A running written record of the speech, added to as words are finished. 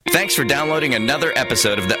Thanks for downloading another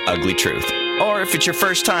episode of The Ugly Truth. Or if it's your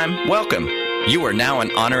first time, welcome. You are now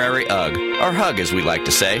an honorary UG, or Hug as we like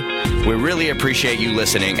to say. We really appreciate you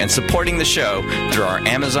listening and supporting the show through our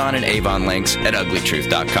Amazon and Avon links at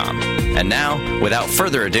uglytruth.com. And now, without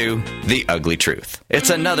further ado, The Ugly Truth.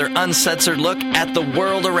 It's another uncensored look at the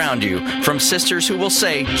world around you from sisters who will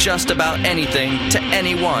say just about anything to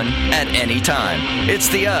anyone at any time. It's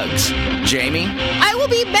the Uggs. Jamie? I will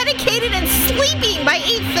be medicated and sleeping by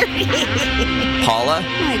 8:30. Paula?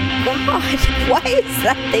 Oh my God, why is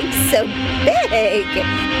that thing so big?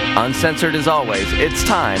 Uncensored as always, it's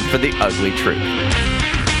time for The Ugly Truth.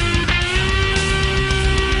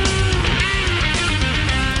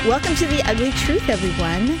 Welcome to The Ugly Truth,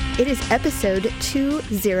 everyone. It is episode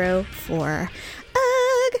 204.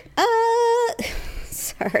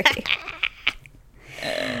 Sorry.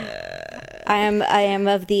 I am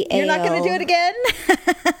of the ale. You're not going to do it again?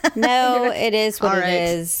 No, it is what All right.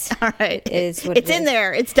 it is. All right. It is what it's it in is.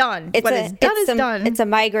 there. It's done. What is done is done. It's a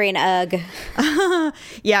migraine UG.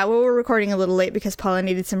 Yeah, well, we're recording a little late because Paula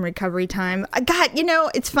needed some recovery time. God,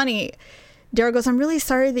 it's funny. Daryl goes, I'm really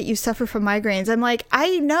sorry that you suffer from migraines. I'm like,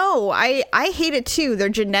 I know. I hate it too. They're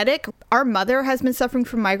genetic. Our mother has been suffering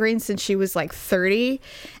from migraines since she was like 30.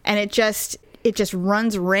 And it just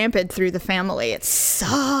runs rampant through the family. It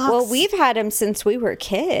sucks. Well, we've had them since we were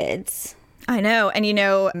kids. I know. And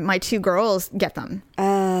my two girls get them.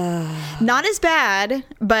 Not as bad,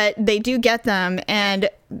 but they do get them. And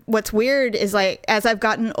what's weird is, like, as I've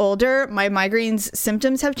gotten older, my migraine's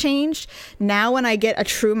symptoms have changed. Now when I get a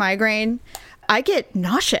true migraine, I get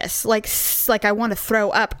nauseous, like I want to throw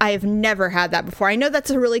up. I have never had that before. I know that's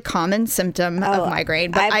a really common symptom of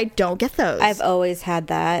migraine, but I don't get those. I've always had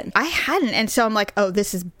that. I hadn't. And so I'm like, oh,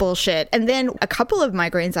 this is bullshit. And then a couple of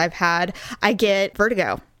migraines I've had, I get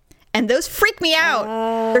vertigo. And those freak me out.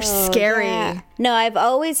 They're scary. Yeah. No, I've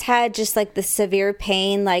always had just like the severe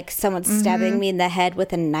pain, like someone stabbing me in the head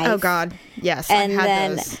with a knife. Oh God, yes. And I've had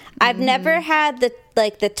then those. I've never had the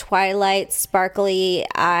Twilight sparkly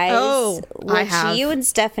eyes, I have. which you and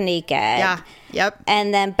Stephanie get. Yeah. Yep.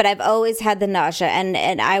 But I've always had the nausea,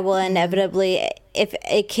 and I will inevitably, if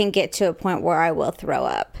it can get to a point where I will throw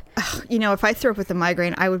up. If I throw up with a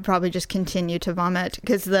migraine, I would probably just continue to vomit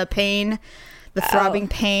because the pain. The throbbing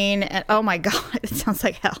pain, and oh my God, it sounds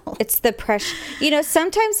like hell. It's the pressure.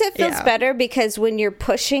 Sometimes it feels better because when you're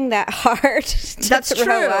pushing that hard to That's throw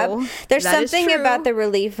true. up, there's That is something true. about the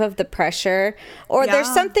relief of the pressure, or there's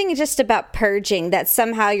something just about purging that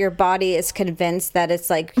somehow your body is convinced that it's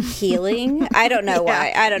like healing. I don't know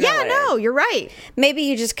why. I don't know. Yeah, no, you're right. Maybe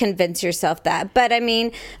you just convince yourself that. But I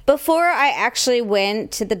mean, before I actually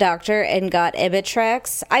went to the doctor and got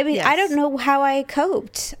Imitrex, I don't know how I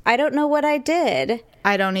coped. I don't know what I did.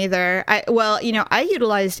 I don't either. I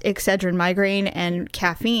utilized Excedrin migraine and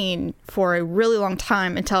caffeine for a really long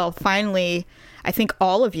time until finally, I think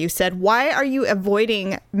all of you said, why are you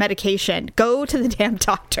avoiding medication? Go to the damn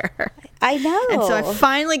doctor. I know. And so I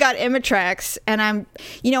finally got Imitrex, and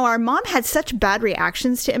our mom had such bad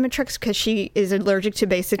reactions to Imitrex because she is allergic to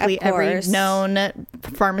basically every known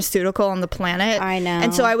pharmaceutical on the planet. I know.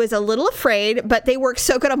 And so I was a little afraid, but they work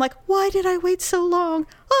so good. I'm like, why did I wait so long?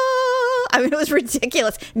 It was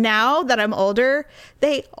ridiculous. Now that I'm older,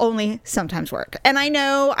 they only sometimes work. And I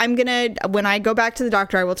know when I go back to the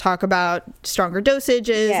doctor, I will talk about stronger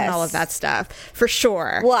dosages and all of that stuff for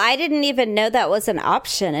sure. Well, I didn't even know that was an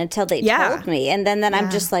option until they told me. And then I'm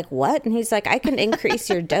just like, what? And he's like, I can increase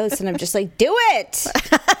your dose. And I'm just like, do it.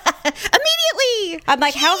 Immediately. I'm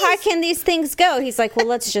like, how high can these things go? He's like, well,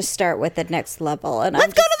 let's just start with the next level. And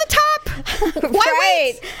let's go to the top.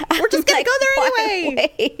 Why wait? We're just going to go there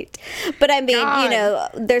anyway. Wait. But I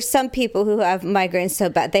mean, there's some people who have migraines so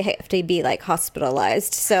bad they have to be like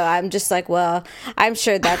hospitalized. So I'm just like, well, I'm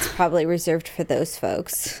sure that's probably reserved for those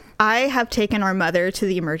folks. I have taken our mother to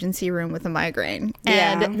the emergency room with a migraine.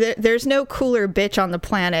 And there's no cooler bitch on the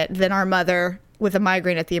planet than our mother with a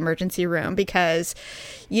migraine at the emergency room because,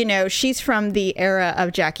 she's from the era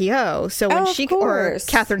of Jackie O. So when or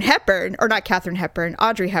Katharine Hepburn, or not Katharine Hepburn,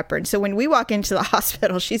 Audrey Hepburn. So when we walk into the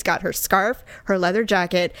hospital, she's got her scarf, her leather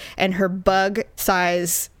jacket, and her bug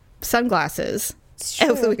size sunglasses.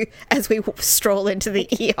 As we stroll into the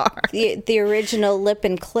ER. The original lip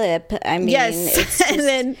and clip. I mean, yes. It's just, and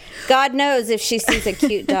then God knows if she sees a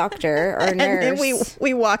cute doctor or nurse. And then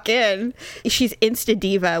we walk in. She's insta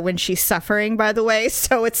diva when she's suffering, by the way.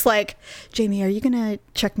 So it's like, Jamie, are you going to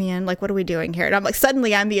check me in? Like, what are we doing here? And I'm like,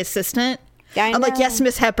 suddenly I'm the assistant. Yeah, I'm like, yes,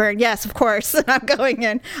 Miss Hepburn. Yes, of course. And I'm going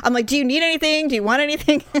in. I'm like, do you need anything? Do you want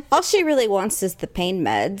anything? All she really wants is the pain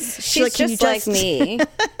meds. She's like, just like me.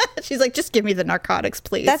 She's like, just give me the narcotics,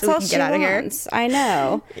 please. That's so we all can she get out wants. of here. I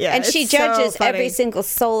know. Yeah, and she judges every single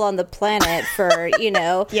soul on the planet for,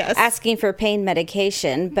 yes. asking for pain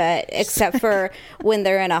medication. But except for when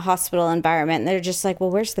they're in a hospital environment, they're just like,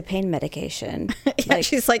 well, where's the pain medication? Yeah,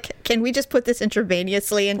 she's like, can we just put this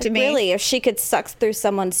intravenously into me? Really, if she could suck through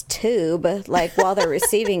someone's tube, like while they're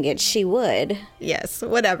receiving it, she would. Yes,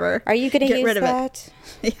 whatever. Are you going to use rid of that?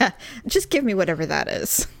 It. Yeah, just give me whatever that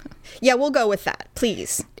is. Yeah, we'll go with that,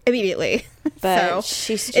 please, immediately. But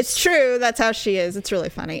so, it's true. That's how she is. It's really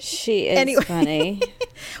funny. She is funny.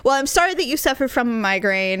 Well, I'm sorry that you suffer from a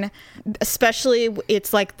migraine. Especially,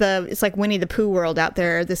 it's like Winnie the Pooh world out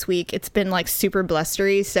there this week. It's been like super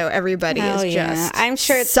blustery, so everybody is just I'm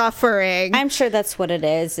sure suffering. I'm sure that's what it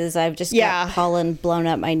is I've just got pollen blown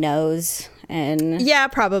up my nose, and yeah,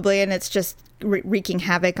 probably, and it's just wreaking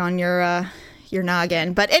havoc on your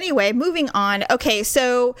noggin. But anyway, moving on. Okay,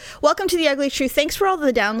 so welcome to The Ugly Truth. Thanks for all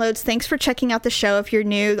the downloads. Thanks for checking out the show. If you're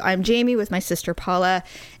new, I'm Jamie with my sister Paula,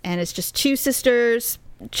 and it's just two sisters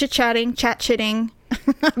chat-chitting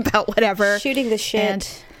about whatever. Shooting the shit.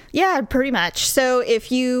 And yeah, pretty much. So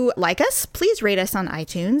if you like us, please rate us on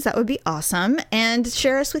iTunes. That would be awesome. And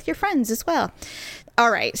share us with your friends as well.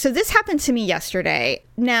 All right, so this happened to me yesterday.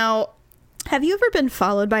 Now, have you ever been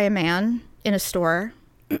followed by a man in a store?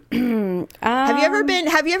 Have you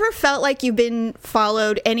ever felt like you've been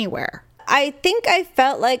followed anywhere? I think I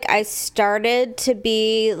felt like I started to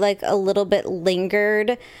be like a little bit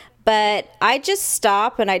lingered, but I just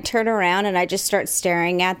stop and I turn around and I just start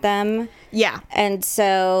staring at them. Yeah. And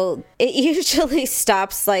so it usually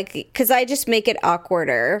stops, like, because I just make it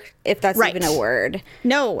awkwarder, if that's even a word.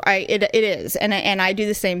 No, it is. And I do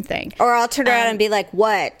the same thing. Or I'll turn around and be like,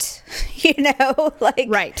 what? Like,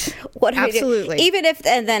 right. What do Absolutely. I do? Even if,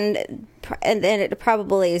 and then it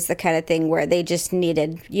probably is the kind of thing where they just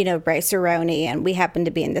needed, rice-a-roni, and we happen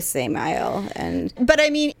to be in the same aisle. But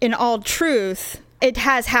I mean, in all truth, it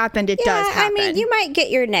has happened. It does happen. I mean, you might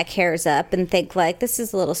get your neck hairs up and think like, this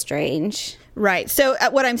is a little strange. Right. So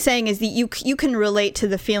what I'm saying is that you can relate to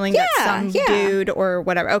the feeling that some dude or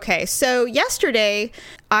whatever. Okay. So yesterday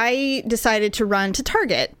I decided to run to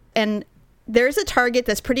Target, and there's a Target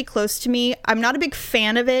that's pretty close to me. I'm not a big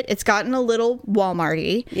fan of it. It's gotten a little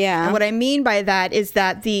Walmart-y. Yeah. And what I mean by that is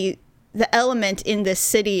that the element in this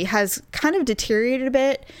city has kind of deteriorated a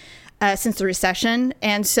bit since the recession.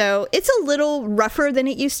 And so it's a little rougher than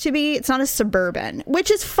it used to be. It's not as suburban, which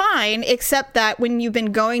is fine, except that when you've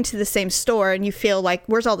been going to the same store and you feel like,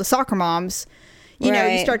 where's all the soccer moms? You know,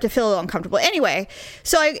 you start to feel a little uncomfortable. Anyway,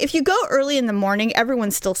 so if you go early in the morning,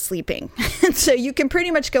 everyone's still sleeping. And so you can pretty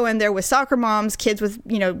much go in there with soccer moms, kids with,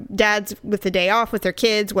 dads with the day off with their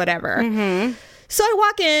kids, whatever. Mm-hmm. So I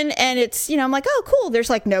walk in and it's, I'm like, oh, cool. There's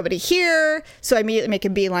like nobody here. So I immediately make a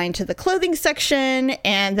beeline to the clothing section,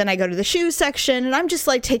 and then I go to the shoes section, and I'm just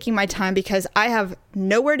like taking my time because I have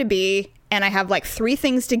nowhere to be and I have like 3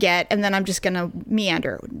 things to get, and then I'm just going to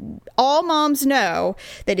meander. All moms know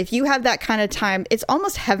that if you have that kind of time, it's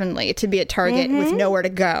almost heavenly to be at Target with nowhere to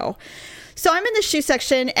go. So I'm in the shoe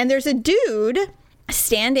section, and there's a dude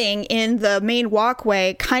standing in the main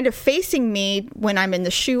walkway kind of facing me when I'm in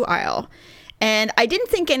the shoe aisle. And I didn't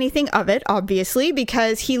think anything of it, obviously,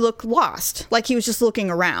 because he looked lost, like he was just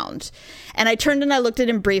looking around. And I turned and I looked at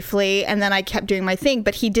him briefly, and then I kept doing my thing,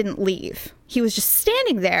 but he didn't leave. He was just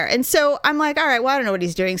standing there. And so I'm like, all right, well, I don't know what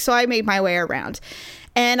he's doing. So I made my way around,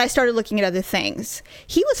 and I started looking at other things.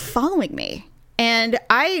 He was following me, and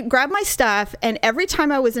I grabbed my stuff, and every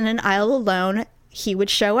time I was in an aisle alone, he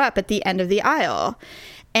would show up at the end of the aisle.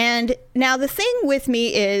 And now the thing with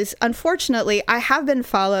me is, unfortunately, I have been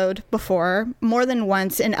followed before, more than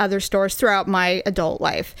once, in other stores throughout my adult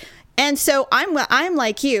life. And so I'm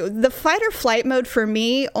like you. The fight or flight mode for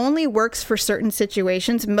me only works for certain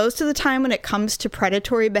situations. Most of the time when it comes to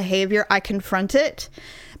predatory behavior, I confront it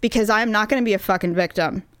because I'm not going to be a fucking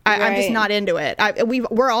victim. I'm just not into it.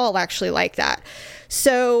 We're all actually like that.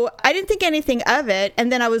 So I didn't think anything of it.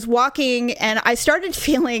 And then I was walking and I started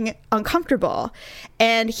feeling uncomfortable.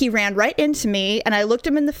 And he ran right into me, and I looked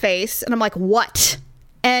him in the face and I'm like, what?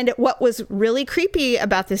 And what was really creepy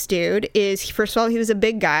about this dude is, first of all, he was a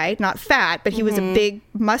big guy, not fat, but he was a big,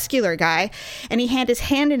 muscular guy. And he had his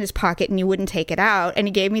hand in his pocket and he wouldn't take it out. And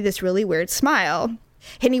he gave me this really weird smile.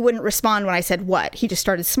 And he wouldn't respond when I said what. He just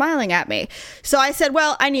started smiling at me. So I said,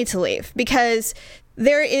 well, I need to leave, because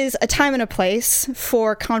There is a time and a place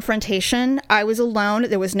for confrontation. I was alone.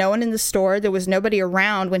 There was no one in the store. There was nobody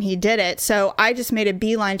around when he did it. So I just made a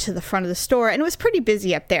beeline to the front of the store, and it was pretty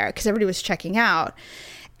busy up there because everybody was checking out.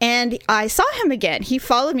 And I saw him again. He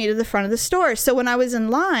followed me to the front of the store. So when I was in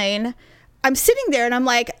line, I'm sitting there and I'm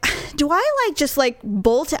like, do I just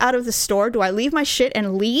bolt out of the store? Do I leave my shit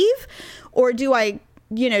and leave? Or do I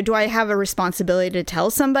have a responsibility to tell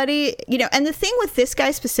somebody? And the thing with this guy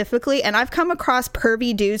specifically, and I've come across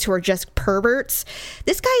pervy dudes who are just perverts,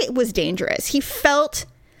 this guy was dangerous. He felt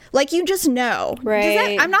like, you just know.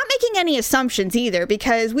 Right. I'm not making any assumptions either,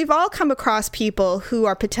 because we've all come across people who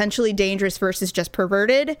are potentially dangerous versus just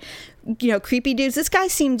perverted, creepy dudes. This guy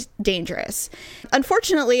seemed dangerous.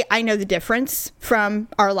 Unfortunately, I know the difference from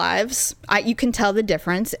our lives. You can tell the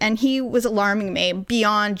difference. And he was alarming me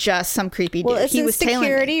beyond just some creepy dude. Well, it's he was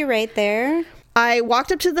security right there. I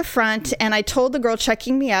walked up to the front and I told the girl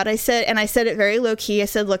checking me out, I said it very low key. I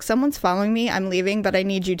said, look, someone's following me. I'm leaving, but I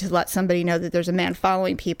need you to let somebody know that there's a man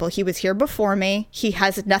following people. He was here before me. He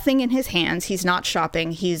has nothing in his hands. He's not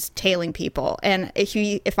shopping. He's tailing people. And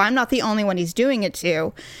if I'm not the only one he's doing it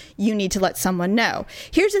to, you need to let someone know.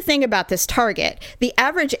 Here's the thing about this Target. The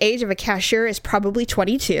average age of a cashier is probably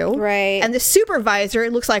 22. Right. And the supervisor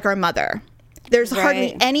looks like our mother. There's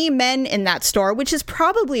hardly any men in that store, which is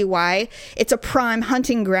probably why it's a prime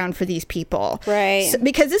hunting ground for these people. Right. So,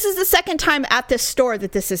 because this is the second time at this store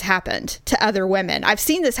that this has happened to other women. I've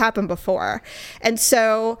seen this happen before. And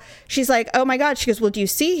so she's like, oh my God. She goes, well, do you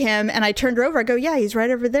see him? And I turned her over. I go, yeah, he's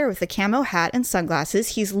right over there with the camo hat and sunglasses.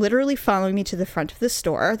 He's literally following me to the front of the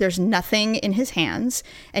store. There's nothing in his hands.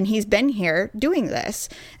 And he's been here doing this.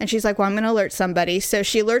 And she's like, well, I'm going to alert somebody. So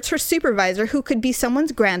she alerts her supervisor, who could be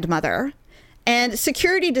someone's grandmother. And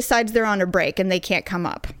security decides they're on a break and they can't come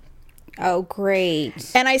up. Oh,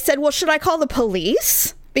 great. And I said, well, should I call the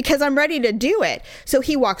police? Because I'm ready to do it. So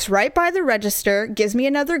he walks right by the register, gives me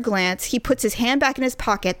another glance. He puts his hand back in his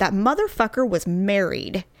pocket. That motherfucker was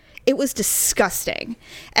married. It was disgusting.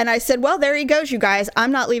 And I said, well, there he goes, you guys.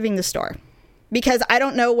 I'm not leaving the store. Because I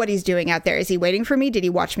don't know what he's doing out there. Is he waiting for me? Did he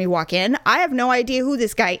watch me walk in? I have no idea who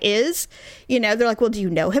this guy is. They're like, well, do you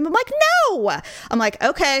know him? I'm like, no. I'm like,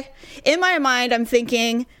 okay. In my mind, I'm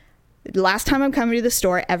thinking, last time I'm coming to the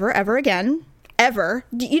store ever again. Ever.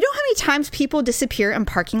 Do you know how many times people disappear in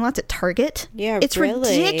parking lots at Target? Yeah, it's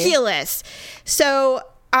really ridiculous. So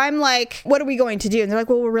I'm like, what are we going to do? And they're like,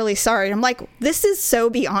 well, we're really sorry. And I'm like, this is so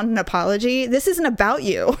beyond an apology. This isn't about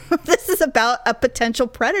you. This is about a potential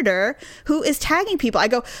predator who is tagging people. I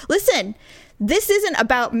go, listen, this isn't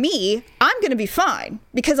about me. I'm going to be fine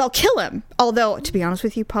because I'll kill him. Although, to be honest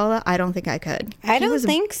with you, Paula, I don't think I could. I don't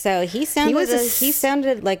think so. He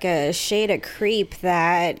sounded like a shade of creep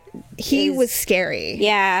that he was scary.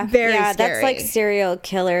 Yeah. Very scary. That's like serial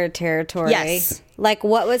killer territory. Yes. Like,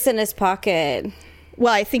 what was in his pocket?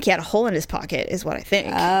 Well, I think he had a hole in his pocket is what I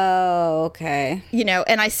think. Oh, okay.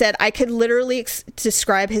 And I said I could literally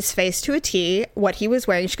describe his face to a T, what he was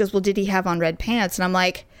wearing. She goes, well, did he have on red pants? And I'm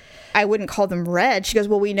like, I wouldn't call them red. She goes,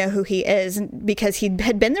 well, we know who he is because he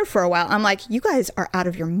had been there for a while. I'm like, you guys are out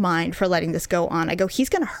of your mind for letting this go on. I go, he's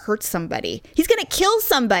going to hurt somebody. He's going to kill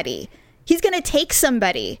somebody. He's going to take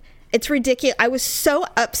somebody. It's ridiculous. I was so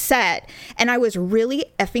upset and I was really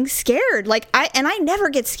effing scared. I never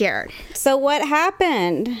get scared. So what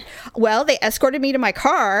happened? Well, they escorted me to my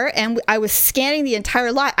car and I was scanning the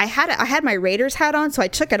entire lot. I had my Raiders hat on, so I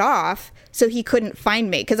took it off so he couldn't find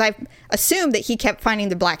me because I assumed that he kept finding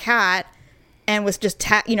the black hat and was just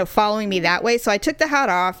following me that way. So I took the hat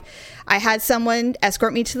off. I had someone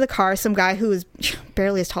escort me to the car, some guy who was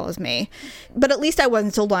barely as tall as me. But at least I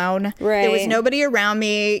wasn't alone. Right. There was nobody around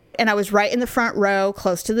me, and I was right in the front row,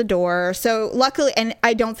 close to the door. So luckily, and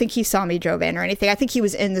I don't think he saw me drove in or anything. I think he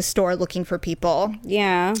was in the store looking for people.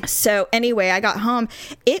 Yeah. So anyway, I got home.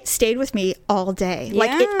 It stayed with me all day.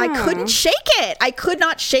 I couldn't shake it. I could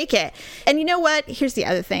not shake it. And you know what? Here's the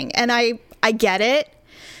other thing. And I get it.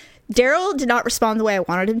 Daryl did not respond the way I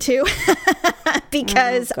wanted him to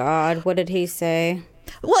because... Oh, God. What did he say?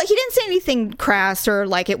 Well, he didn't say anything crass or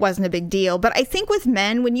like it wasn't a big deal. But I think with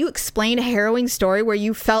men, when you explain a harrowing story where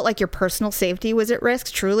you felt like your personal safety was at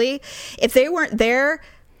risk, truly, if they weren't there,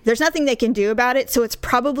 there's nothing they can do about it. So it's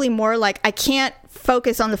probably more like I can't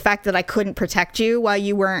focus on the fact that I couldn't protect you while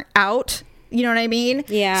you weren't out. You know what I mean?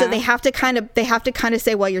 Yeah. So they have to kind of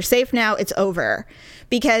say, well, you're safe now. It's over.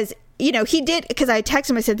 Because... he did, because I texted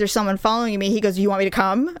him, I said, there's someone following me. He goes, you want me to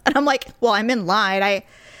come? And I'm like, well, I'm in line.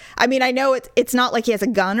 I mean, I know it's not like he has a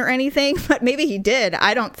gun or anything, but maybe he did.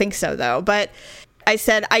 I don't think so, though. But I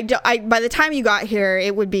said, by the time you got here,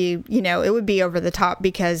 it would be over the top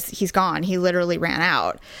because he's gone. He literally ran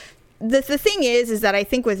out. the thing is that I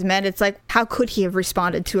think with men, it's like, how could he have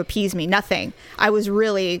responded to appease me? Nothing. I was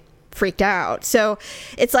really freaked out. So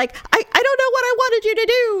it's like, I don't know what I wanted you to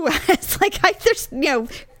do. It's like, there's,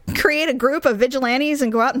 create a group of vigilantes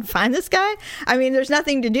and go out and find this guy. I mean, there's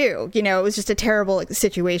nothing to do. It was just a terrible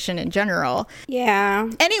situation in general. Yeah.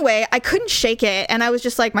 Anyway, I couldn't shake it. And I was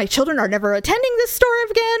just like, my children are never attending this store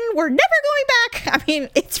again. We're never going back. I mean,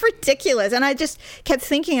 it's ridiculous. And I just kept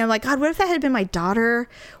thinking, I'm like, God, what if that had been my daughter?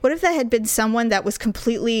 What if that had been someone that was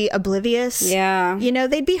completely oblivious? Yeah.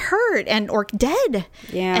 They'd be hurt or dead.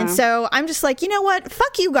 Yeah. And so I'm just like, you know what?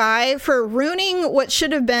 Fuck you, guy, for ruining what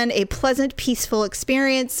should have been a pleasant, peaceful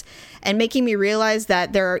experience and making me realize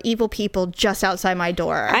that there are evil people just outside my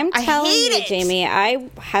door. I'm telling you, Jamie, I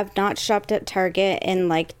have not shopped at Target in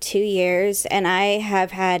like 2 years, and I have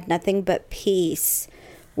had nothing but peace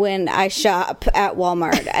when I shop at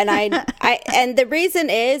Walmart. And and the reason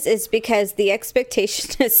is because the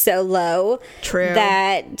expectation is so low. True.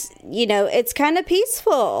 That, it's kind of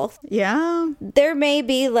peaceful. Yeah. There may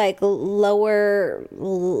be like lower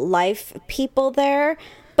life people there,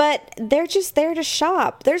 but they're just there to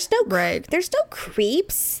shop. There's no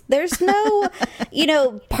creeps. There's no,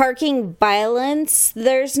 parking violence.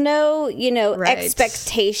 There's no,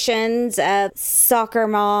 expectations of soccer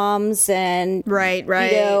moms and,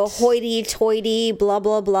 hoity-toity, blah,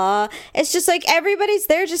 blah, blah. It's just like everybody's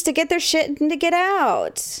there just to get their shit and to get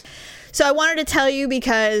out. So I wanted to tell you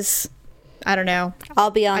because, I don't know. I'll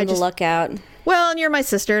be on the lookout. Well, and you're my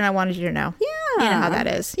sister, and I wanted you to know. Yeah. You know how that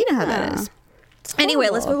is. Anyway,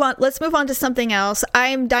 let's move on. Let's move on to something else. I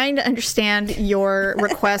am dying to understand your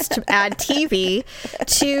request to add TV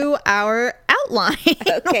to our outline.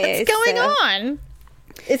 Okay, what's going on?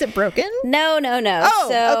 Is it broken? No. Oh,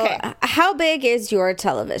 so, okay. How big is your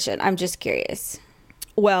television? I'm just curious.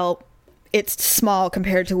 Well, it's small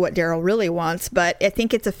compared to what Daryl really wants, but I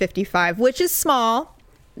think it's a 55, which is small.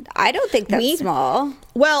 I don't think that's small.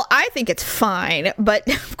 Well, I think it's fine, but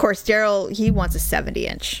of course, Daryl, he wants a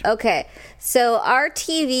 70-inch. Okay, so our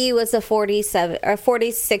TV was a 47 or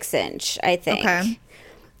 46-inch, I think. Okay,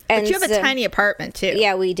 but you have a tiny apartment too.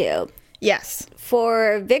 Yeah, we do. Yes.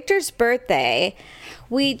 For Victor's birthday,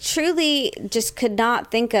 we truly just could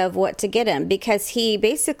not think of what to get him because he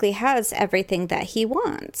basically has everything that he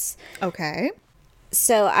wants. Okay.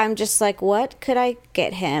 So I'm just like, what could I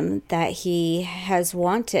get him that he has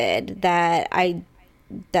wanted that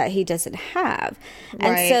he doesn't have? Right.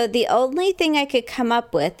 And so the only thing I could come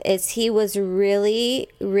up with is he was really,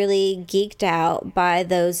 really geeked out by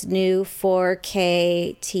those new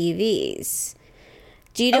 4K TVs.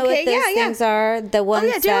 Do you know what those things are? The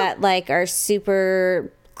ones that like are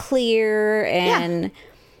super clear and... Yeah.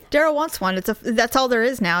 Daryl wants one. That's all there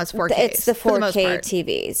is now is 4K. It's the 4K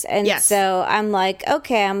TVs. And so I'm like,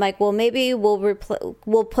 okay. I'm like, well, maybe we'll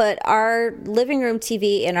put our living room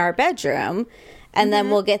TV in our bedroom, and then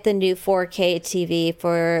we'll get the new 4K TV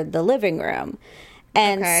for the living room.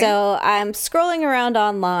 And so I'm scrolling around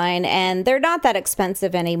online, and they're not that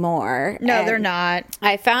expensive anymore. No, and they're not.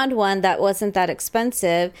 I found one that wasn't that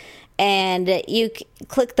expensive, and you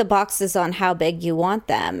click the boxes on how big you want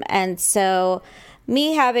them. And so...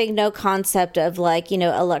 me having no concept of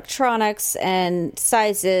electronics and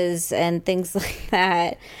sizes and things like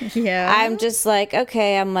that. Yeah. I'm just like,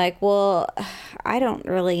 okay. I'm like, well, I don't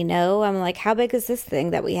really know. I'm like, how big is this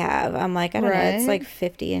thing that we have? I'm like, I don't know. It's like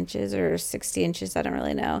 50 inches or 60 inches. I don't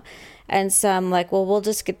really know. And so I'm like, well, we'll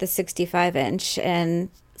just get the 65-inch and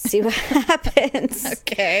see what happens.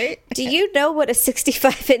 Okay. Do you know what a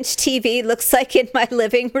 65-inch TV looks like in my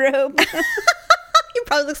living room? It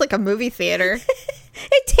probably looks like a movie theater.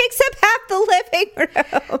 It takes up half the living room.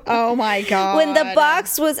 Oh my God. When the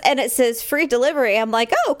box was, and it says free delivery, I'm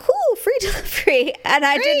like, oh, cool, free delivery. And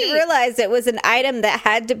I didn't realize it was an item that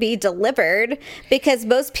had to be delivered because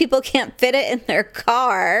most people can't fit it in their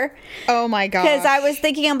car. Oh my God. Because I was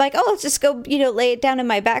thinking, I'm like, oh, let's just go, lay it down in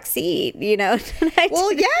my back seat,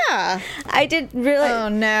 Well, yeah. I didn't realize. Oh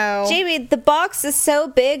no. Jamie, the box is so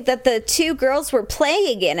big that the two girls were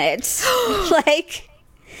playing in it.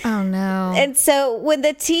 Oh no. And so when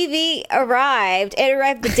the TV arrived, it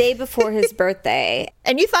arrived the day before his birthday.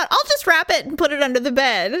 And you thought, I'll just wrap it and put it under the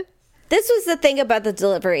bed. This was the thing about the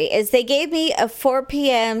delivery is they gave me a 4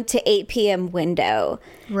 p.m. to 8 p.m. window.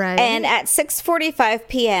 Right. And at 6:45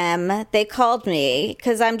 p.m., they called me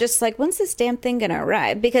because I'm just like, when's this damn thing going to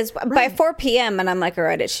arrive? Because by 4 p.m., and I'm like, all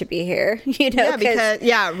right, it should be here. Yeah,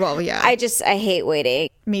 because, I hate waiting.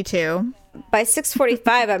 Me too. By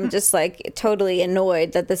 6:45, I'm just like totally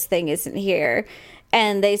annoyed that this thing isn't here.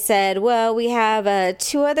 And they said, well, we have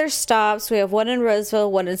 2 other stops. We have one in Roseville,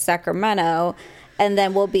 one in Sacramento. and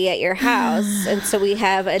then we'll be at your house. And so we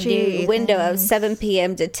have a new window of 7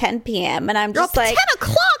 p.m. to 10 p.m. And I'm just like, 10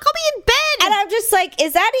 o'clock, I'll be in bed. And I'm just like,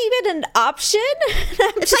 is that even an option?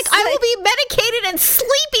 It's like, I will be medicated and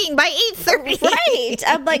sleeping by 8:30. Right.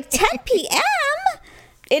 I'm like, 10 p.m.?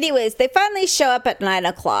 Anyways, they finally show up at 9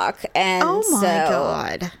 o'clock. And oh my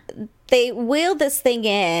God. They wheel this thing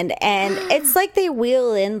in, and it's like they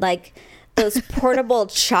wheel in like those portable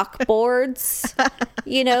chalkboards,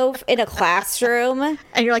 you know, in a classroom.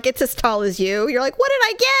 And you're like, it's as tall as you. You're like, what did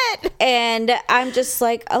I get? And I'm just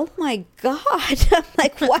like, oh my God. I'm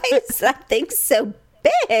like, why is that thing so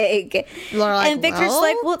big? Like, and Victor's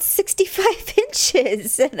like, well, it's 65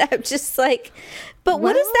 inches. And I'm just like, but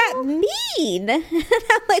what does that mean? And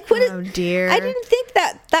I'm like, what oh dear. I didn't think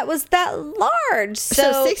that was that large.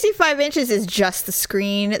 So 65 inches is just the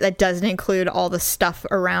screen. That doesn't include all the stuff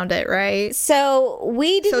around it, right? So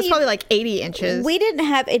it's probably like 80 inches. We didn't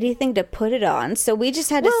have anything to put it on. So we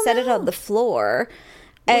just had to set it on the floor.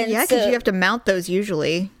 And yeah, because you have to mount those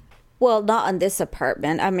usually. Well, not on this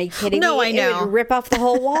apartment. I mean, kidding me? No, I know. It would rip off the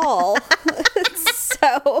whole wall.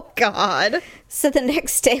 So, God. So the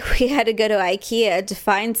next day we had to go to IKEA to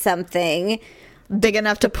find something big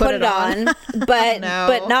enough to put it on, but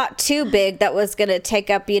but not too big that was going to take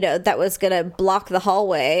up, you know, that was going to block the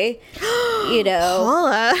hallway, you know.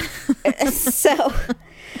 Paula. So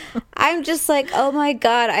I'm just like, oh my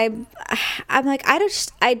God, I'm like,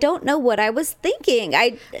 I don't know what I was thinking.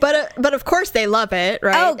 But of course they love it,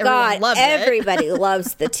 right? Oh God, everybody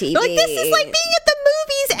loves the TV. Like, this is like being at the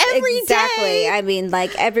movies every day. Exactly. I mean,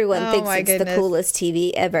 like, everyone thinks it's the coolest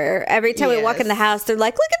TV ever. Every time we walk in the house, they're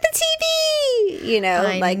like, look at the TV. You know,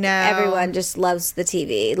 everyone just loves the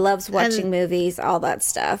TV, loves watching movies, all that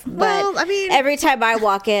stuff. But I mean, every time I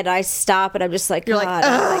walk in, I stop and I'm just like, God,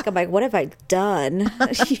 I'm like, what have I done?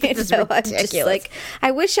 This is ridiculous. I'm just like,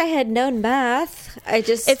 I wish I had known math.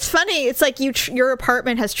 It's funny. It's like your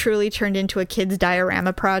apartment has truly turned into a kid's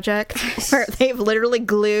diorama project where they've literally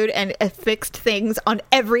glued and affixed things on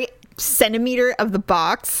every centimeter of the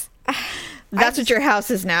box. That's what your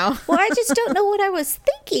house is now. Well, I just don't know what I was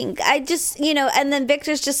thinking. I just, you know, and then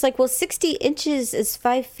Victor's just like, well, 60 inches is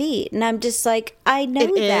 5 feet. And I'm just like, I know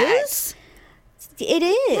that. It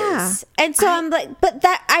is. Yeah. And so I'm like, but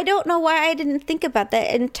that, I don't know why I didn't think about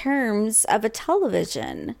that in terms of a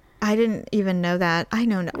television. I didn't even know that. I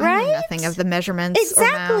know nothing of the measurements.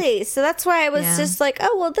 Exactly. So that's why I was just like,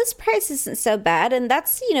 oh, well, this price isn't so bad. And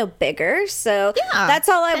that's, you know, bigger. So that's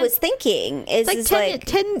all I was thinking. Is like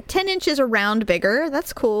 10 inches around bigger.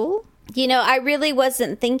 That's cool. You know, I really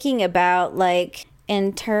wasn't thinking about, like,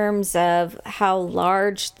 in terms of how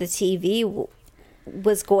large the TV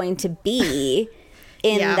was going to be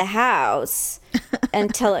in the house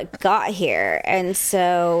until it got here. And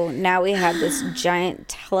so now we have this giant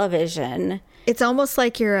television. It's almost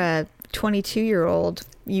like you're a 22-year-old.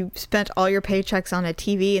 You spent all your paychecks on a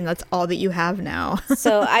TV and that's all that you have now.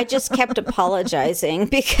 So I just kept apologizing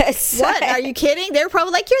because... What? Are you kidding? They're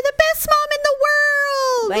probably like, you're the best mom in the world.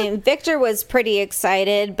 I mean, Victor was pretty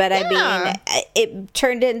excited, but I mean, it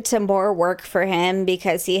turned into more work for him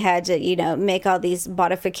because he had to, you know, make all these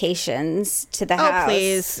modifications to the house. Oh,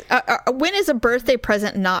 please. When is a birthday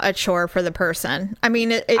present not a chore for the person? I mean,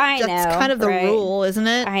 that's kind of the rule, isn't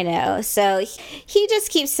it? I know. So he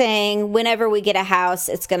just keeps saying, whenever we get a house,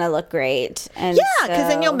 it's going to look great. And because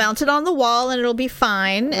then you'll mount it on the wall and it'll be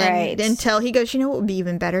fine. Right. And until he goes, you know what would be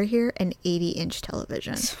even better here? An 80-inch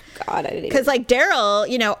television. God, I didn't even... Because, like, Daryl,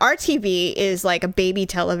 you know, our TV is like a baby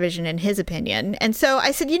television in his opinion. And so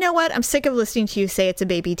I said, you know what? I'm sick of listening to you say it's a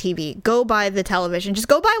baby TV. Go buy the television. Just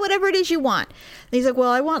go buy whatever it is you want. And he's like,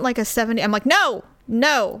 well, I want like a 70. I'm like,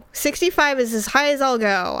 no, 65 is as high as I'll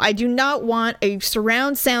go. I do not want a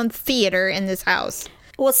surround sound theater in this house.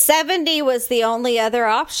 Well, 70 was the only other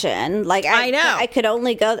option. Like, I know I could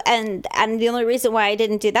only go, and the only reason why I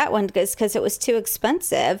didn't do that one is because it was too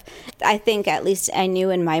expensive. I think at least I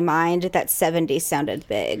knew in my mind that 70 sounded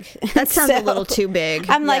big. That sounds a little too big.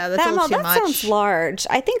 I'm like, that sounds large.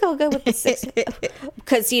 I think I'll go with the 6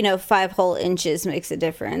 because, you know, 5 whole inches makes a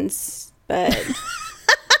difference, but.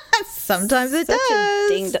 Sometimes it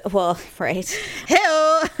does. Well, right.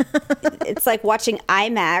 Hell, it's like watching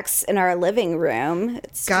IMAX in our living room.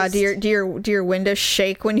 God, do your windows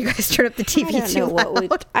shake when you guys turn up the TV too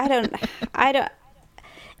loud? I don't.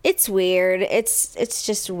 It's weird. It's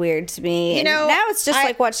just weird to me. You know, now it's just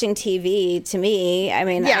like watching TV to me. I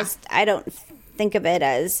mean, I don't think of it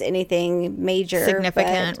as anything major,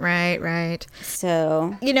 significant. Right.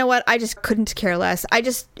 So, you know what? I just couldn't care less.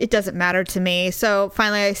 It doesn't matter to me. So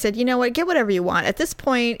finally I said, you know what? Get whatever you want. At this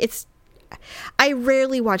point, I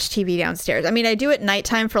rarely watch TV downstairs. I mean, I do it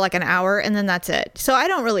nighttime for like an hour and then that's it. So I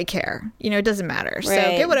don't really care. You know, it doesn't matter. Right. So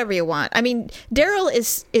get whatever you want. I mean, Daryl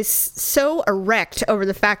is so erect over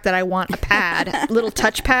the fact that I want a pad, little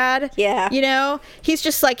touch pad. Yeah. You know, he's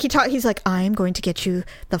just like, he's like, I'm going to get you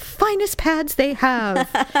the finest pads they have.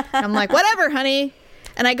 I'm like, whatever, honey.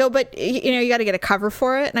 And I go, but, you know, you got to get a cover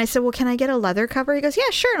for it. And I said, well, can I get a leather cover? He goes, yeah,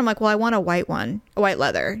 sure. And I'm like, well, I want a white one, a white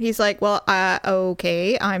leather. He's like, well,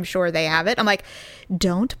 okay, I'm sure they have it. I'm like,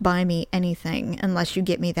 don't buy me anything unless you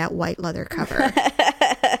get me that white leather cover.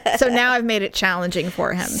 So now I've made it challenging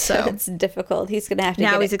for him. So it's difficult. He's going to have to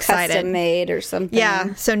now get he's it excited. Custom made or something.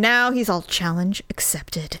 Yeah. So now he's all challenge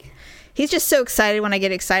accepted. He's just so excited when I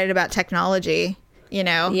get excited about technology. You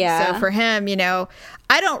know, yeah. So for him, you know,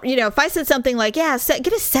 I don't, you know, if I said something like, yeah, get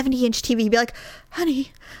a 70-inch TV, he'd be like,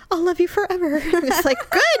 honey, I'll love you forever. It's like,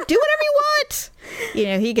 good, do whatever you want. You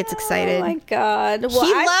know, he gets excited. Oh my God. Well,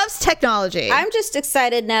 he loves technology. I'm just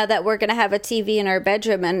excited now that we're going to have a TV in our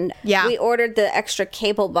bedroom, and we ordered the extra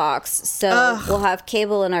cable box. So we'll have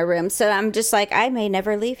cable in our room. So I'm just like, I may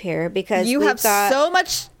never leave here because you have so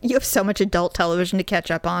much adult television to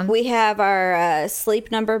catch up on. We have our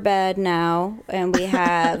Sleep Number bed now, and we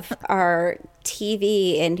have our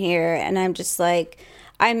TV in here, and I'm just like,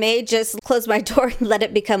 I may just close my door and let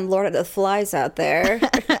it become Lord of the Flies out there.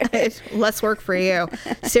 Less work for you.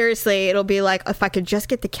 Seriously, it'll be like, if I could just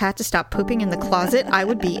get the cat to stop pooping in the closet, I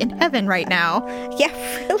would be in heaven right now. Yeah,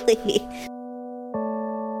 really.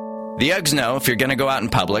 The Uggs know if you're going to go out in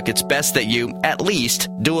public, it's best that you, at least,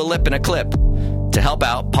 do a lip and a clip. To help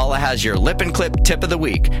out, Paula has your Lip and Clip Tip of the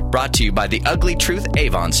Week, brought to you by the Ugly Truth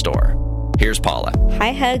Avon store. Here's Paula.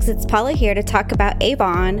 Hi, Hugs. It's Paula here to talk about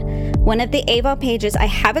Avon. One of the Avon pages I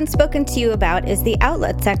haven't spoken to you about is the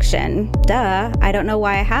outlet section. Duh, I don't know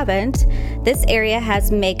why I haven't. This area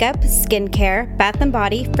has makeup, skincare, bath and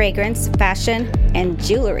body, fragrance, fashion, and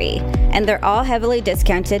jewelry. And they're all heavily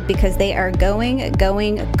discounted because they are going,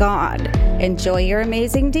 gone. Enjoy your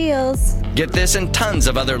amazing deals. Get this and tons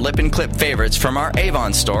of other Lip and Clip favorites from our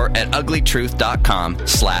Avon store at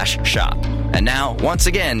uglytruth.com/shop. And now, once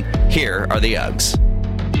again, here are the Uggs.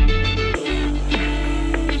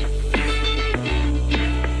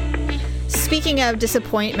 Speaking of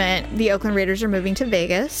disappointment, the Oakland Raiders are moving to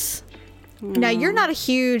Vegas. Now, you're not a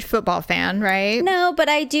huge football fan, right? No, but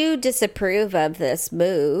I do disapprove of this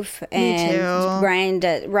move. Me too.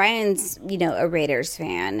 Ryan's, you know, a Raiders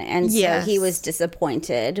fan. And so he was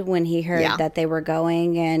disappointed when he heard that they were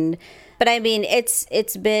going. But I mean,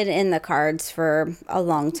 it's been in the cards for a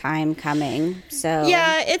long time coming. So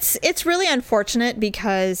yeah, it's really unfortunate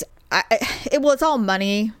because it's all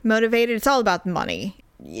money motivated. It's all about money.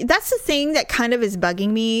 That's the thing that kind of is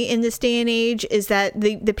bugging me in this day and age, is that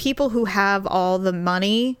the people who have all the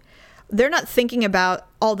money, they're not thinking about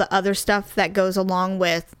all the other stuff that goes along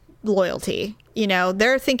with loyalty. You know,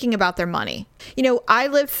 they're thinking about their money. You know, I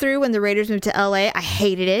lived through when the Raiders moved to LA. I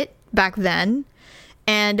hated it back then.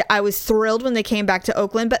 And I was thrilled when they came back to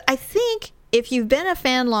Oakland. But I think if you've been a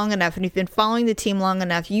fan long enough and you've been following the team long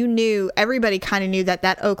enough, everybody kind of knew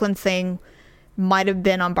that Oakland thing might have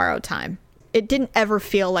been on borrowed time. It didn't ever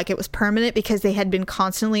feel like it was permanent because they had been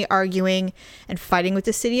constantly arguing and fighting with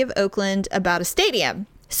the city of Oakland about a stadium.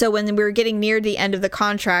 So when we were getting near the end of the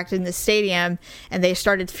contract in the stadium and they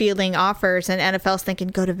started fielding offers and NFL's thinking,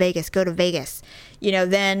 go to Vegas. You know,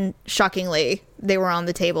 then shockingly, they were on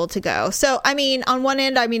the table to go. So, I mean, on one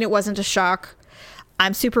end, it wasn't a shock.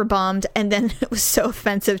 I'm super bummed. And then it was so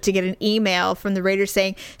offensive to get an email from the Raiders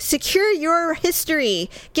saying, secure your history.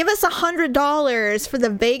 Give us $100 for the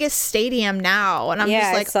Vegas stadium now. And I'm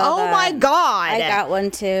just like, oh my God. I got one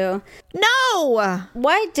too. No.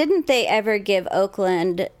 Why didn't they ever give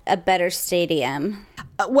Oakland a better stadium?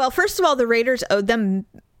 Well, first of all, the Raiders owed them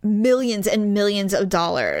millions and millions of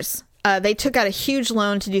dollars. They took out a huge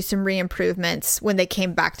loan to do some re-improvements when they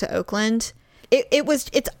came back to Oakland.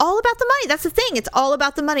 It's all about the money. That's the thing. It's all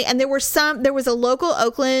about the money. And there was a local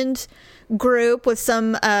Oakland group with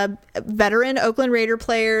some veteran Oakland Raider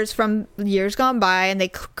players from years gone by, and they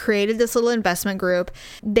created this little investment group.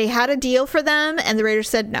 They had a deal for them, and the Raiders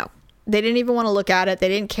said no. They didn't even want to look at it. They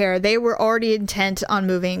didn't care. They were already intent on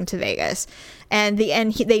moving to Vegas. And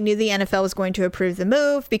they knew the NFL was going to approve the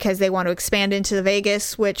move because they want to expand into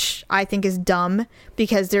Vegas, which I think is dumb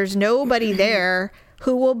because there's nobody there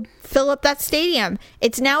who will fill up that stadium.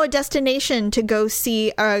 It's now a destination to go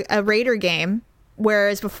see a Raider game,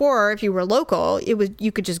 whereas before, if you were local,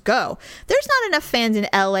 you could just go. There's not enough fans in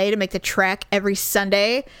LA to make the trek every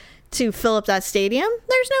Sunday to fill up that stadium.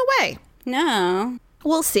 There's no way. No.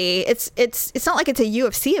 We'll see. It's not like it's a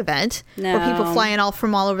UFC event where people fly in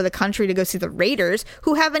from all over the country to go see the Raiders,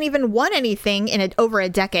 who haven't even won anything in over a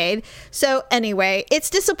decade. So anyway, it's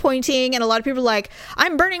disappointing, and a lot of people are like,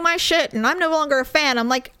 I'm burning my shit and I'm no longer a fan. I'm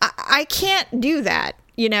like, I can't do that.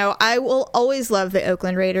 You know, I will always love the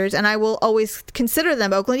Oakland Raiders, and I will always consider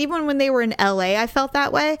them Oakland. Even when they were in LA, I felt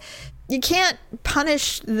that way. You can't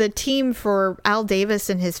punish the team for Al Davis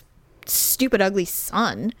and his stupid, ugly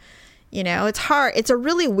son. You know, it's hard. It's a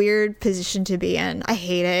really weird position to be in. I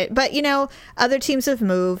hate it. But, you know, other teams have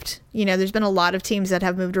moved. You know, there's been a lot of teams that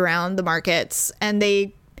have moved around the markets, and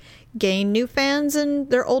they gain new fans, and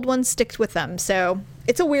their old ones stick with them. So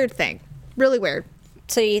it's a weird thing. Really weird.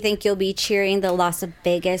 So you think you'll be cheering the Las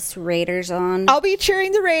Vegas Raiders on? I'll be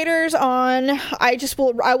cheering the Raiders on. I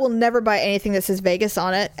will never buy anything that says Vegas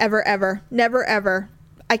on it. Ever, ever. Never, ever.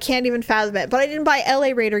 I can't even fathom it. But I didn't buy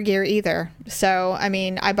LA Raider gear either. So, I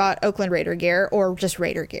mean, I bought Oakland Raider gear or just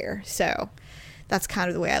Raider gear. So that's kind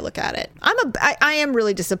of the way I look at it. I am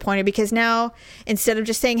really disappointed because now instead of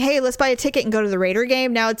just saying, hey, let's buy a ticket and go to the Raider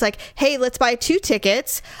game, now it's like, hey, let's buy 2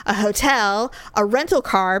 tickets, a hotel, a rental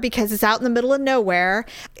car because it's out in the middle of nowhere.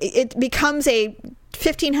 It becomes a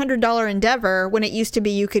 $1,500 endeavor when it used to be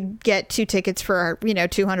you could get 2 tickets for, you know,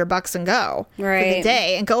 $200 and go for the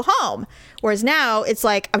day and go home. Whereas now it's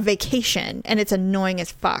like a vacation and it's annoying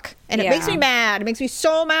as fuck. And it makes me mad. It makes me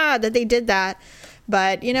so mad that they did that.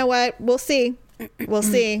 But you know what? We'll see. We'll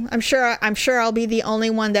see. I'm sure I'll be the only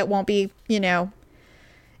one that won't be, you know,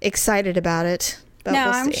 excited about it. But no,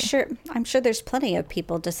 we'll I'm sure there's plenty of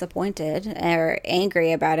people disappointed or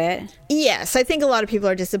angry about it. Yes, I think a lot of people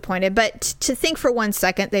are disappointed, but to think for 1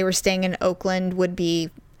 second they were staying in Oakland would be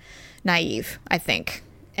naive, I think.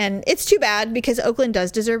 And it's too bad because Oakland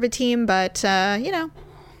does deserve a team, but you know,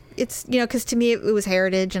 it's, you know, because to me it was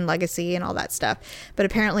heritage and legacy and all that stuff, but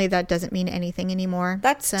apparently that doesn't mean anything anymore.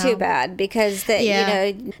 That's too bad because you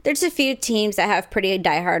know, there's a few teams that have pretty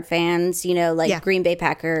diehard fans, you know, like Green Bay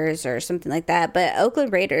Packers or something like that, but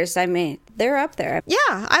Oakland Raiders, I mean, they're up there.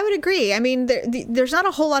 Yeah, I would agree. I mean, there's not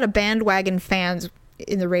a whole lot of bandwagon fans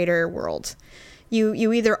in the Raider world.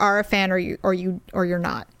 You either are a fan or you're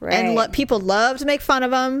not. Right. And people love to make fun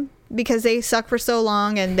of them because they suck for so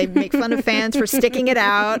long, and they make fun of fans for sticking it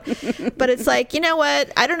out. But it's like, you know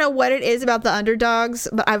what? I don't know what it is about the underdogs,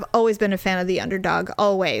 but I've always been a fan of the underdog,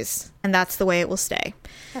 always. And that's the way it will stay.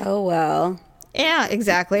 Oh, well. Yeah,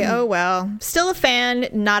 exactly. Oh, well. Still a fan,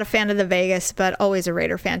 not a fan of the Vegas, but always a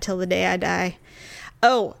Raider fan till the day I die.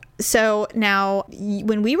 Oh, so now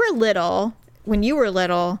when you were little,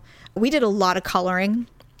 we did a lot of coloring.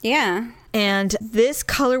 Yeah. And this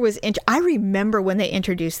color was, I remember when they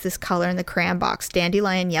introduced this color in the crayon box,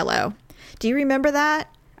 dandelion yellow. Do you remember that?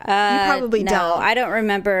 You probably don't. No, I don't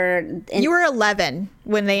remember. You were 11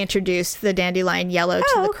 when they introduced the dandelion yellow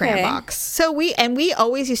to the crayon box. So we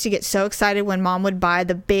always used to get so excited when Mom would buy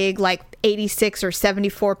the big, like, 86 or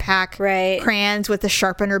 74 pack crayons with the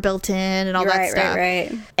sharpener built in and all that stuff.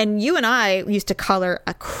 Right. And you and I used to color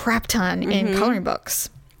a crap ton in coloring books.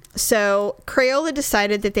 So Crayola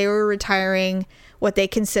decided that they were retiring what they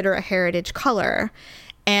consider a heritage color,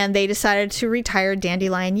 and they decided to retire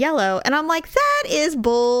dandelion yellow. And I'm like, that is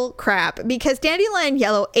bull crap, because dandelion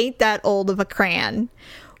yellow ain't that old of a crayon.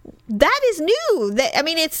 That is new.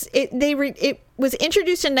 It was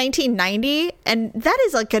introduced in 1990, and that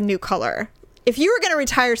is like a new color. If you were going to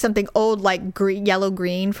retire something old like yellow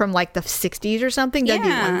green from like the 60s or something, that'd be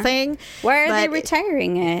one thing. Why are they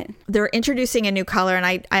retiring it? They're introducing a new color, and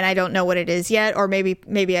I don't know what it is yet, or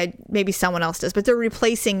maybe someone else does, but they're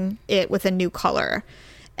replacing it with a new color.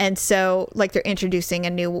 And so like they're introducing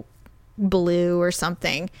a new blue or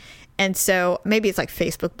something. And so maybe it's like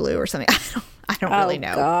Facebook blue or something. I don't really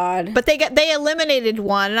know. God. But they eliminated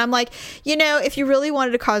one, and I'm like, you know, if you really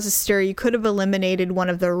wanted to cause a stir, you could have eliminated one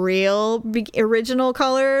of the real original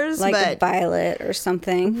colors, like a violet or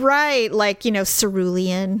something, right? Like, you know,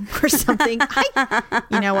 cerulean or something.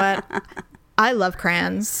 You know what? I love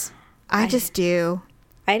crayons. I just do.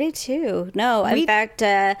 I do too. No, in fact,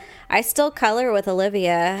 I still color with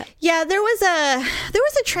Olivia. Yeah, there was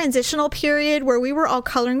a transitional period where we were all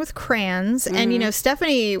coloring with crayons, and you know,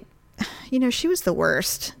 Stephanie, you know, she was the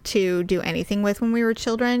worst to do anything with when we were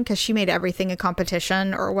children because she made everything a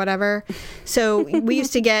competition or whatever. So we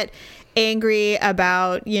used to get angry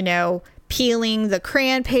about, you know, peeling the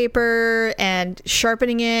crayon paper and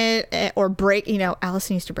sharpening it, or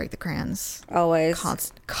Allison used to break the crayons. Always.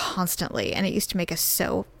 Constantly. And it used to make us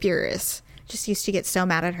so furious. Just used to get so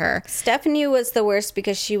mad at her. Stephanie was the worst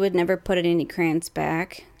because she would never put any crayons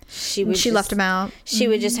back. She left them out. She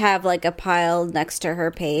would just have like a pile next to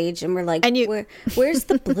her page, and we're like, where's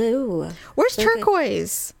the blue? Where's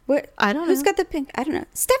turquoise? I don't know. Who's got the pink? I don't know.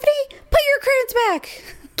 Stephanie, put your crayons back.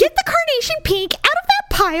 Get the carnation pink out of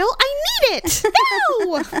that pile. I need it.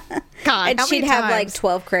 No. God, and she'd have like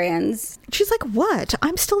 12 crayons. She's like, what?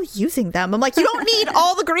 I'm still using them. I'm like, you don't need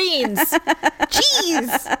all the greens.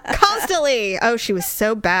 Jeez. Constantly. Oh, she was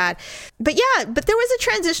so bad. But yeah, but there was a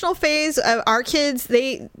transitional phase of our kids.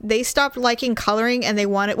 They stopped liking coloring and they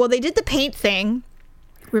did the paint thing.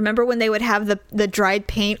 Remember when they would have the dried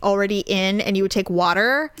paint already in and you would take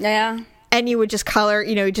water? Yeah. And you would just color,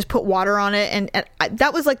 you just put water on it. And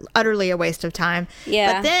that was like utterly a waste of time.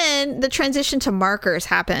 Yeah. But then the transition to markers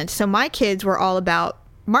happened. So my kids were all about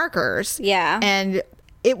markers. Yeah. And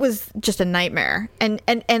it was just a nightmare. And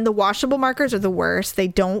the washable markers are the worst. They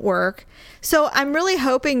don't work. So I'm really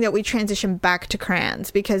hoping that we transition back to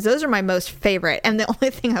crayons because those are my most favorite. And the only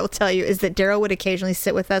thing I will tell you is that Daryl would occasionally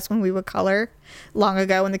sit with us when we would color long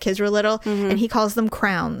ago when the kids were little. And he calls them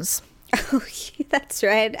crowns. Oh, that's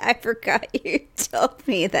right. I forgot you told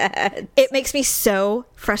me that. It makes me so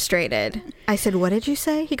frustrated. I said, what did you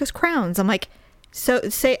say? He goes, crowns. I'm like, say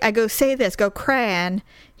this. Go crayon.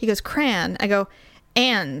 He goes, crayon. I go,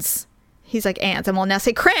 ands. He's like, ants. I'm all, now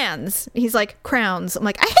say crayons. He's like, crowns. I'm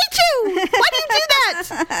like, I hate you. Why do you do that?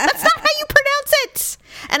 That's not how you pronounce it.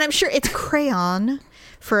 And I'm sure it's crayon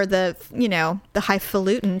for the, the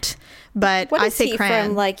highfalutin. But what I is say he crayon.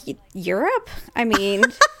 From like Europe? I mean...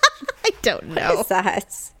 I don't know. What is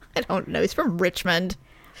that? I don't know. He's from Richmond.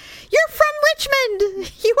 You're from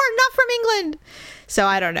Richmond. You are not from England. So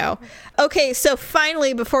I don't know. Okay, so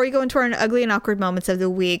finally, before we go into our ugly and awkward moments of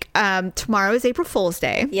the week, tomorrow is April Fool's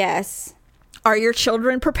Day. Yes. Are your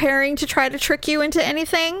children preparing to try to trick you into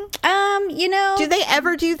anything? Do they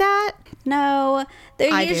ever do that? No.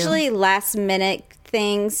 They're usually last minute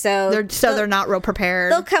things, so they're not real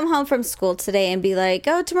prepared. They'll come home from school today and be like,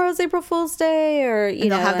 "Oh, tomorrow's April Fool's Day," or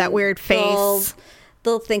they'll have that weird face.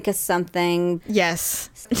 They'll think of something. Yes.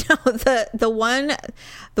 No, the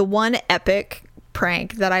one epic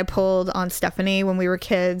prank that I pulled on Stephanie when we were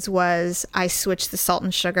kids was I switched the salt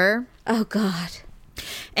and sugar. Oh God.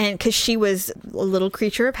 And because she was a little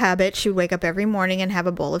creature of habit, she would wake up every morning and have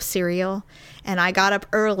a bowl of cereal. And I got up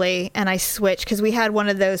early and I switched because we had one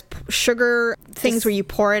of those sugar things where you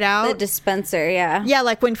pour it out. The dispenser, yeah. Yeah,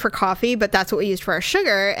 like for coffee, but that's what we used for our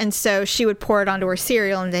sugar. And so she would pour it onto her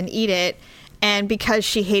cereal and then eat it. And because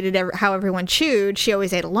she hated how everyone chewed, she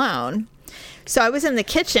always ate alone. So I was in the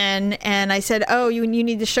kitchen and I said, "Oh, you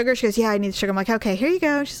need the sugar?" She goes, "Yeah, I need the sugar." I'm like, "Okay, here you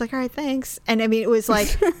go." She's like, "All right, thanks." And I mean, it was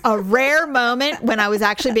like a rare moment when I was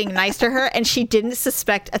actually being nice to her and she didn't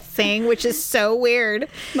suspect a thing, which is so weird.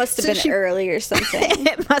 Must have been early or something.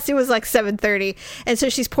 It was like 7:30. And so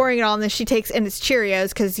she's pouring it all and then she takes, and it's Cheerios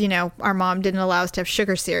because, our mom didn't allow us to have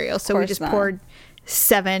sugar cereal. So we just poured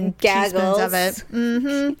 7 teaspoons of it.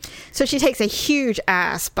 Mm-hmm. So she takes a huge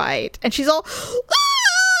ass bite and she's all...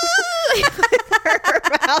 her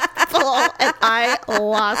mouth full, and I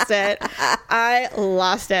lost it.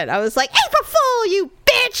 I was like, "April Fool, you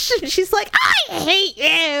bitch!" And she's like, "I hate you."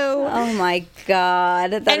 Oh my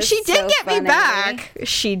God. And she did get me back.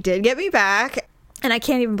 She did get me back, and I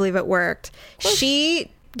can't even believe it worked.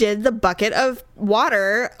 She did the bucket of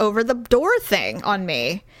water over the door thing on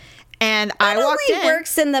me. And I walked in. It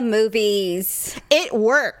works in the movies. It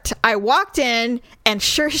worked. I walked in and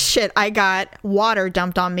sure as shit, I got water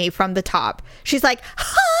dumped on me from the top. She's like,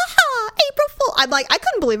 "Ha ha, April Fool." I'm like, I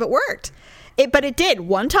couldn't believe it worked. But it did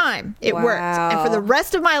one time. It worked. And for the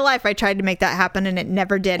rest of my life, I tried to make that happen and it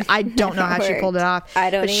never did. I don't know how she pulled it off. I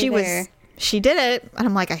don't either. She did it. And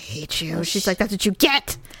I'm like, "I hate you." She's like, "That's what you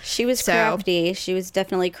get." She was crafty. She was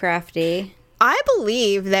definitely crafty. I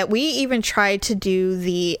believe that we even tried to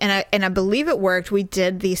do and I believe it worked. We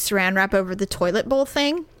did the saran wrap over the toilet bowl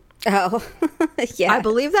thing. Oh, yeah. I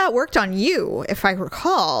believe that worked on you. If I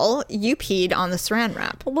recall, you peed on the saran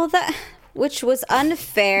wrap. Well, which was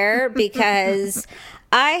unfair because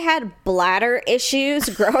I had bladder issues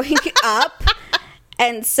growing up.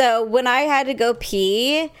 And so when I had to go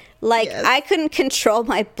pee, I couldn't control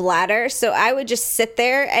my bladder. So I would just sit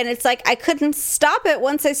there and it's like I couldn't stop it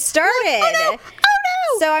once I started. Oh,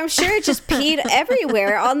 no. So I'm sure it just peed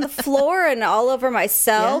everywhere on the floor and all over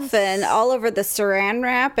myself and all over the saran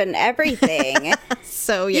wrap and everything.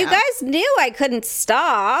 So, yeah. You guys knew I couldn't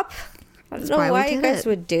stop. I don't know why you guys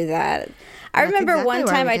would do that. I remember exactly one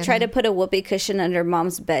time I tried to put a whoopee cushion under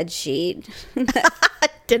Mom's bed sheet.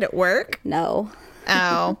 Did it work? No.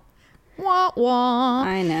 Oh. Wah, wah.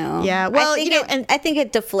 I know. Yeah. Well, I think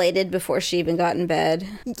it deflated before she even got in bed.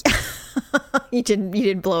 You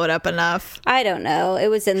didn't blow it up enough. I don't know. It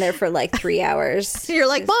was in there for like 3 hours. So you're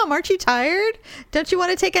like, Mom, aren't you tired? Don't you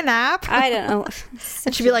want to take a nap? I don't know.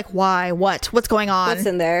 And she'd be like, why? What's going on? What's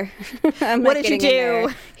in there? What did you do?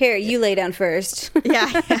 Here, you lay down first.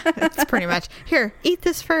 yeah, that's pretty much. Here, eat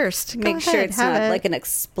this first. Make sure it's not like an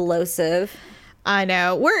explosive. I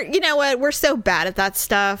know. You know what? We're so bad at that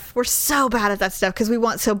stuff. We're so bad at that stuff because we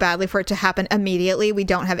want so badly for it to happen immediately. We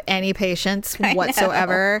don't have any patience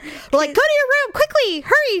whatsoever. We're like, go to your room quickly.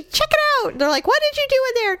 Hurry. Check it out. They're like, what did you do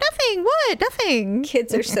in there? Nothing. What? Nothing.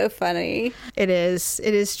 Kids are so funny. It is.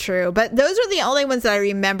 It is true. But those are the only ones that I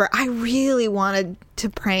remember. I really wanted to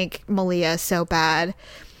prank Malia so bad,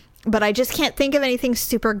 but I just can't think of anything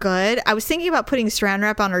super good. I was thinking about putting saran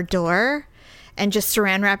wrap on her door and just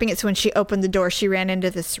saran wrapping it so when she opened the door, she ran into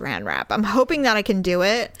the saran wrap. I'm hoping that I can do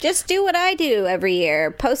it. Just do what I do every year.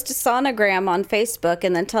 Post a sonogram on Facebook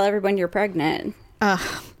and then tell everyone you're pregnant.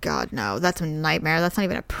 Oh, God, no. That's a nightmare. That's not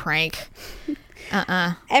even a prank.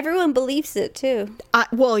 Everyone believes it, too.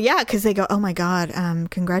 Well, yeah, because they go, oh, my God,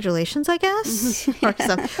 congratulations, I guess.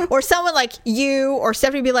 Or someone like you or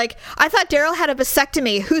Stephanie be like, I thought Daryl had a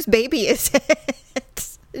vasectomy. Whose baby is it?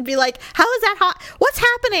 It'd be like, how is that hot? What's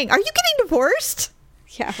happening? Are you getting divorced?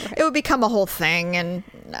 Yeah, right. It would become a whole thing, and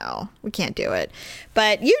no, we can't do it.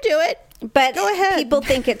 But you do it. But go ahead. People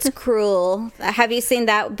think it's cruel. Have you seen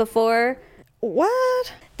that before?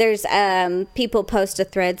 What? There's people post a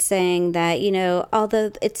thread saying that,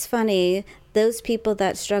 although it's funny, those people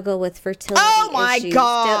that struggle with fertility issues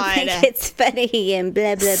don't think it's funny and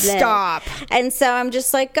blah, blah, blah. Stop. And so I'm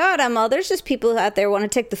just like, God, there's just people out there want to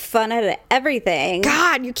take the fun out of everything.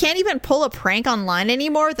 God, you can't even pull a prank online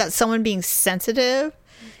anymore without someone being sensitive.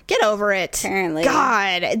 Get over it. Apparently.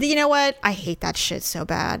 God. You know what? I hate that shit so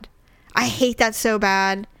bad. I hate that so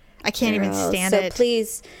bad. I can't even stand it.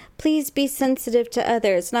 So please be sensitive to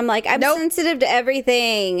others. And I'm like, I'm sensitive to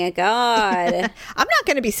everything. God. I'm not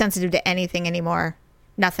going to be sensitive to anything anymore.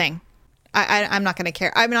 Nothing. I'm not going to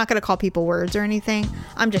care. I'm not going to call people words or anything.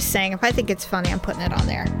 I'm just saying, if I think it's funny, I'm putting it on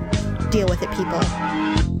there. Deal with it, people.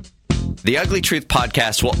 The Ugly Truth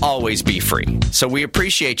podcast will always be free, so we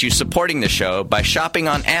appreciate you supporting the show by shopping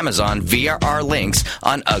on Amazon via our links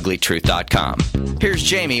on uglytruth.com. Here's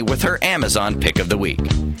Jamie with her Amazon pick of the week.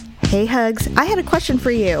 Hey Hugs, I had a question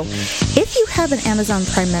for you. If you have an Amazon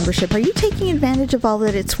Prime membership, are you taking advantage of all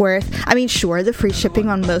that it's worth? I mean, sure, the free shipping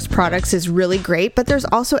on most products is really great, but there's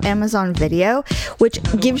also Amazon Video, which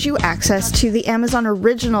gives you access to the Amazon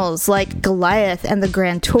originals like Goliath and the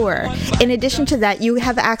Grand Tour. In addition to that, you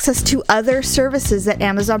have access to other services that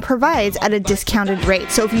Amazon provides at a discounted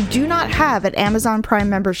rate. So if you do not have an Amazon Prime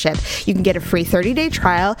membership, you can get a free 30-day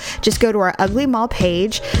trial. Just go to our Ugly Mall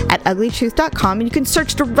page at uglytruth.com and you can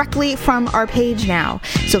search directly from our page now.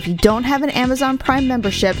 So if you don't have an Amazon Prime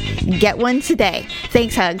membership, get one today.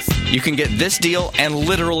 Thanks, Hugs. You can get this deal and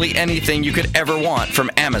literally anything you could ever want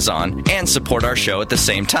from Amazon and support our show at the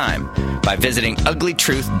same time by visiting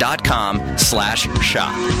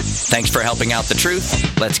uglytruth.com/shop. Thanks for helping out the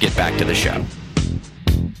truth. Let's get back to the show.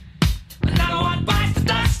 Another one bites the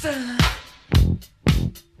dust.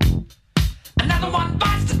 Another one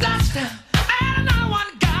bites the dust. Another one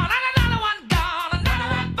gone. Another one gone.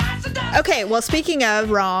 Another one bites the dust. Okay, well, speaking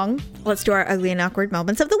of wrong, let's do our ugly and awkward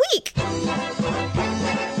moments of the week.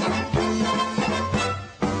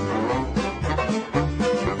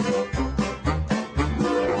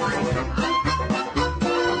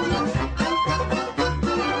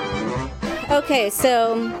 Okay,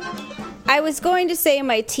 so I was going to say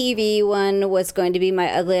my TV one was going to be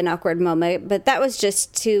my ugly and awkward moment, but that was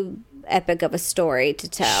just too epic of a story to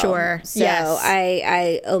tell. Sure. So yes.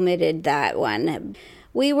 I omitted that one.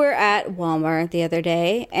 We were at Walmart the other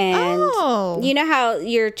day, and you know how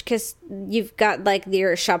because you've got like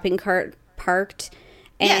your shopping cart parked,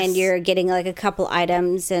 and you're getting like a couple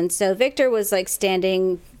items, and so Victor was like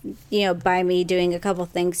standing, by me doing a couple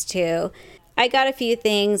things too. I got a few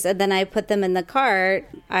things, and then I put them in the cart.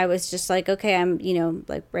 I was just like, okay, I'm,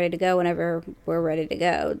 like ready to go whenever we're ready to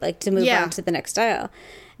go, like to move on to the next aisle.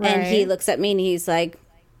 Right. And he looks at me and he's like,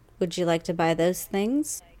 would you like to buy those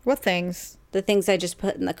things? What things? The things I just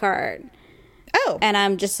put in the cart. Oh. And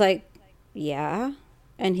I'm just like, yeah.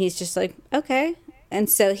 And he's just like, okay. And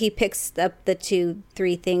so he picks up the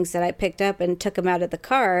 2-3 things that I picked up and took them out of the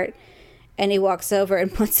cart. And he walks over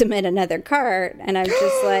and puts them in another cart. And I'm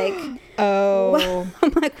just like, oh.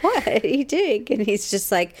 I'm like, what are you doing? And he's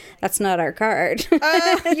just like, that's not our cart. Was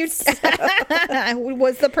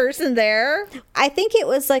the person there? I think it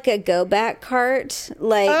was like a go back cart,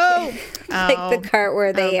 like the cart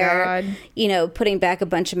where they are, putting back a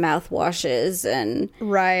bunch of mouthwashes and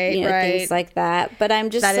things like that. But I'm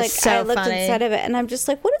just like, so I looked inside of it and I'm just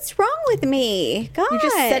like, what is wrong with me? God, you're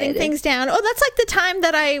just setting things down. Oh, that's like the time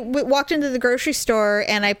that I walked into the grocery store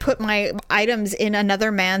and I put my items in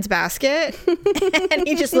another man's basket, and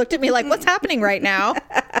he just looked at me like, "What's happening right now?"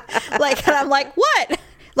 Like, and I'm like, "What?"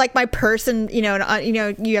 Like my purse, and you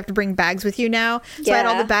have to bring bags with you now. So I had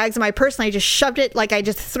all the bags in my purse, and I just shoved it, like I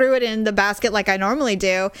just threw it in the basket like I normally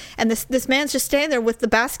do. And this man's just standing there with the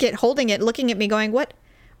basket, holding it, looking at me, going, "What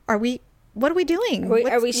are we doing?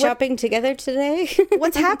 Are we shopping together today?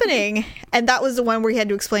 What's happening?" And that was the one where he had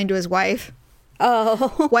to explain to his wife.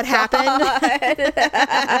 Oh, what happened?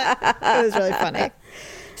 It was really funny.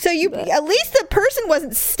 So at least the person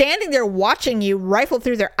wasn't standing there watching you rifle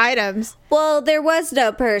through their items. Well, there was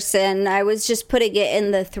no person. I was just putting it in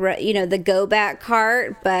the go back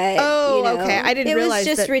cart. But okay, I didn't realize it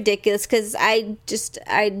was just ridiculous because I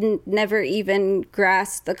never even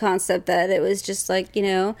grasped the concept that it was just like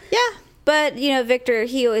Yeah. But, Victor,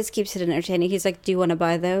 he always keeps it entertaining. He's like, do you want to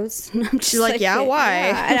buy those? And I'm just like, yeah, why?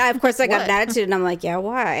 Yeah. And of course, I got an attitude, and I'm like, yeah,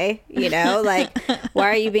 why? Like,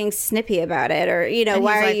 why are you being snippy about it? Or,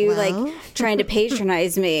 why are you, trying to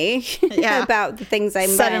patronize me about the things I'm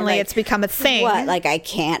buying? Suddenly it's become a thing. What? Like, I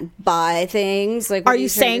can't buy things? Like, are you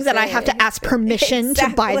saying that I have to ask permission to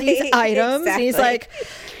buy these items? Exactly. And he's like,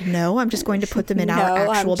 no, I'm just going to put them in our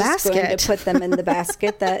actual basket. I'm just going to put them in the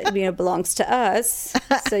basket that, belongs to us,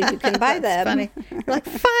 so you can buy them. Funny. You're like,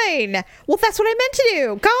 fine. Well, that's what I meant to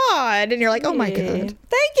do. God. And you're like, oh my God.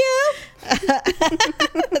 Thank you.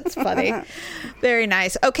 That's funny. Very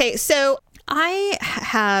nice. Okay, so I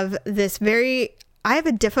have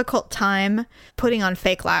a difficult time putting on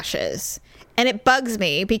fake lashes. And it bugs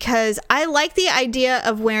me because I like the idea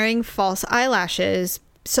of wearing false eyelashes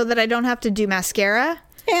so that I don't have to do mascara.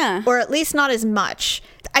 Yeah. Or at least not as much.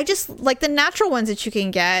 I just like the natural ones that you can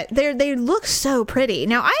get. They look so pretty.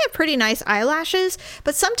 Now, I have pretty nice eyelashes,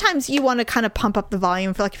 but sometimes you want to kind of pump up the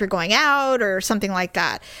volume for like if you're going out or something like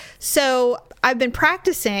that. So I've been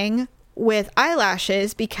practicing with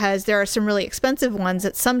eyelashes because there are some really expensive ones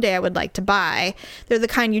that someday I would like to buy. They're the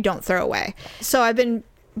kind you don't throw away. So I've been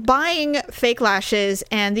buying fake lashes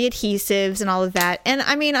and the adhesives and all of that, and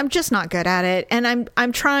I mean, I'm just not good at it, and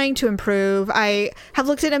I'm trying to improve. I have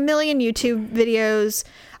looked at a million YouTube videos.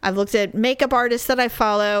 I've looked at makeup artists that I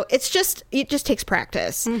follow. It just takes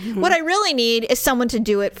practice. Mm-hmm. What I really need is someone to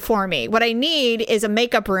do it for me. What I need is a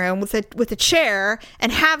makeup room with a chair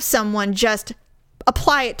and have someone just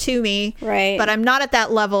apply it to me. Right. But I'm not at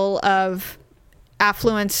that level of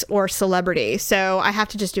affluence or celebrity, so I have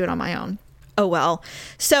to just do it on my own. Oh, well.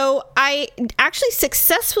 So I actually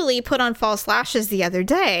successfully put on false lashes the other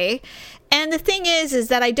day. And the thing is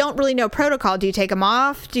that I don't really know protocol. Do you take them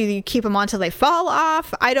off? Do you keep them on till they fall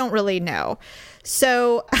off? I don't really know.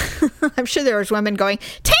 So I'm sure there was women going,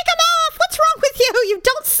 take them off. What's wrong with you? You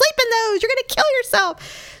don't sleep in those. You're going to kill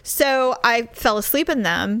yourself. So I fell asleep in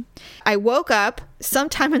them. I woke up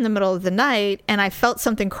sometime in the middle of the night and I felt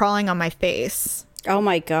something crawling on my face. Oh,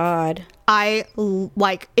 my God. It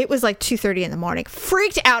was like 2:30 in the morning,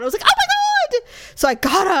 freaked out. I was like, oh my God. So I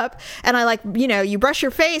got up and you brush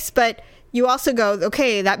your face, but you also go,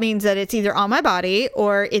 okay, that means that it's either on my body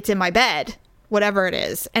or it's in my bed, whatever it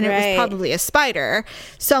is. And it was probably a spider.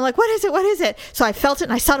 So I'm like, what is it? What is it? So I felt it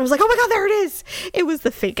and I saw it. I was like, oh my God, there it is. It was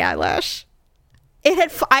the fake eyelash.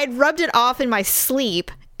 I'd rubbed it off in my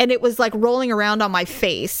sleep and it was like rolling around on my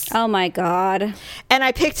face. Oh my God. And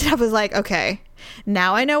I picked it up. I was like, okay.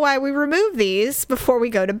 Now I know why we remove these before we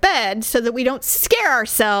go to bed, so that we don't scare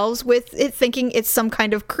ourselves with it thinking it's some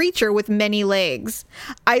kind of creature with many legs.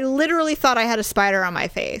 I literally thought I had a spider on my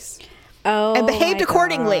face. Oh, and behaved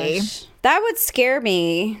accordingly. Gosh. That would scare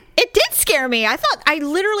me. It did scare me. I thought I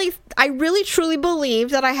really truly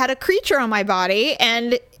believed that I had a creature on my body,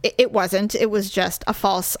 and it wasn't. It was just a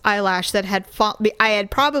false eyelash that I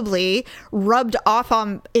had probably rubbed off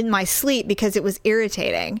in my sleep because it was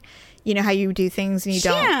irritating. You know how you do things and you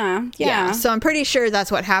don't. Yeah. So I'm pretty sure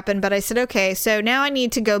that's what happened. But I said, okay, so now I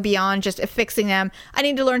need to go beyond just affixing them. I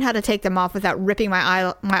need to learn how to take them off without ripping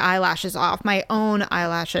my eyelashes off, my own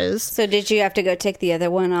eyelashes. So did you have to go take the other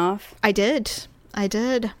one off? I did.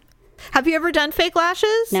 Have you ever done fake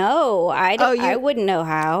lashes? No, I don't. I wouldn't know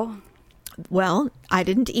how. Well, I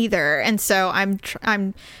didn't either. And so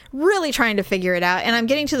I'm really trying to figure it out. And I'm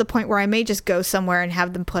getting to the point where I may just go somewhere and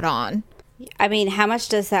have them put on. I mean, how much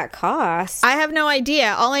does that cost? I have no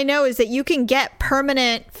idea. All I know is that you can get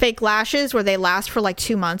permanent fake lashes where they last for like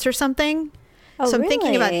 2 months or something. Oh, so I'm really?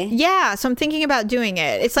 thinking about doing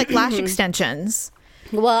it. It's like lash extensions.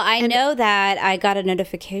 Well, I know that I got a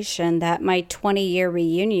notification that my 20-year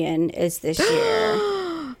reunion is this year.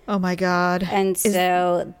 Oh my God. And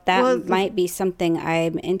so that might be something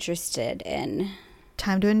I'm interested in.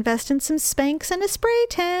 Time to invest in some Spanx and a spray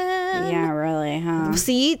tan. Yeah, really, huh?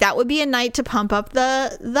 See, that would be a night to pump up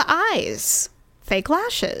the eyes. Fake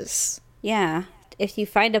lashes. Yeah. If you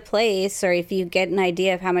find a place or if you get an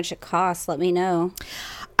idea of how much it costs, let me know.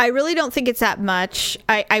 I really don't think it's that much.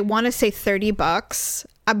 I want to say $30,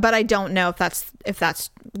 but I don't know if that's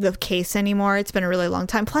the case anymore. It's been a really long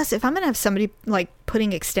time. Plus, if I'm going to have somebody like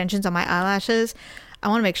putting extensions on my eyelashes, I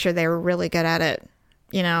want to make sure they're really good at it.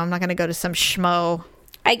 You know, I'm not going to go to some schmo.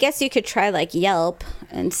 I guess you could try like Yelp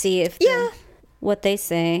and see if what they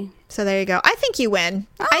say. So there you go. I think you win.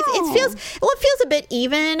 Oh. It feels a bit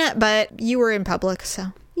even, but you were in public,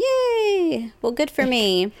 so. Yay. Well, good for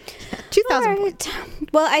me. 2,000 points.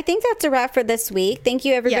 Well, I think that's a wrap for this week. Thank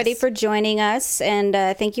you, everybody, for joining us. And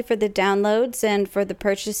thank you for the downloads and for the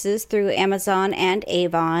purchases through Amazon and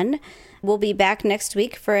Avon. We'll be back next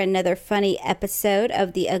week for another funny episode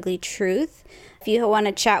of The Ugly Truth. If you want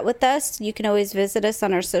to chat with us, you can always visit us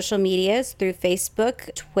on our social medias through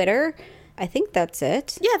Facebook, Twitter. I think that's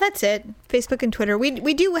it. Yeah, that's it. Facebook and Twitter. We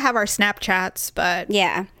do have our Snapchats, but...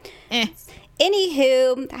 Yeah.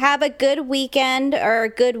 Anywho, have a good weekend, or a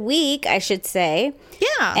good week, I should say.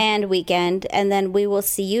 Yeah. And weekend. And then we will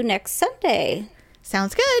see you next Sunday.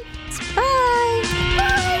 Sounds good. Bye.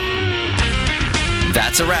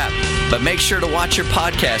 That's a wrap. But make sure to watch your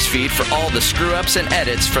podcast feed for all the screw-ups and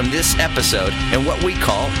edits from this episode and what we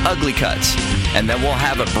call Ugly Cuts. And then we'll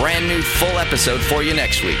have a brand new full episode for you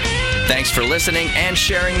next week. Thanks for listening and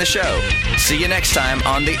sharing the show. See you next time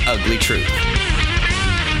on The Ugly Truth.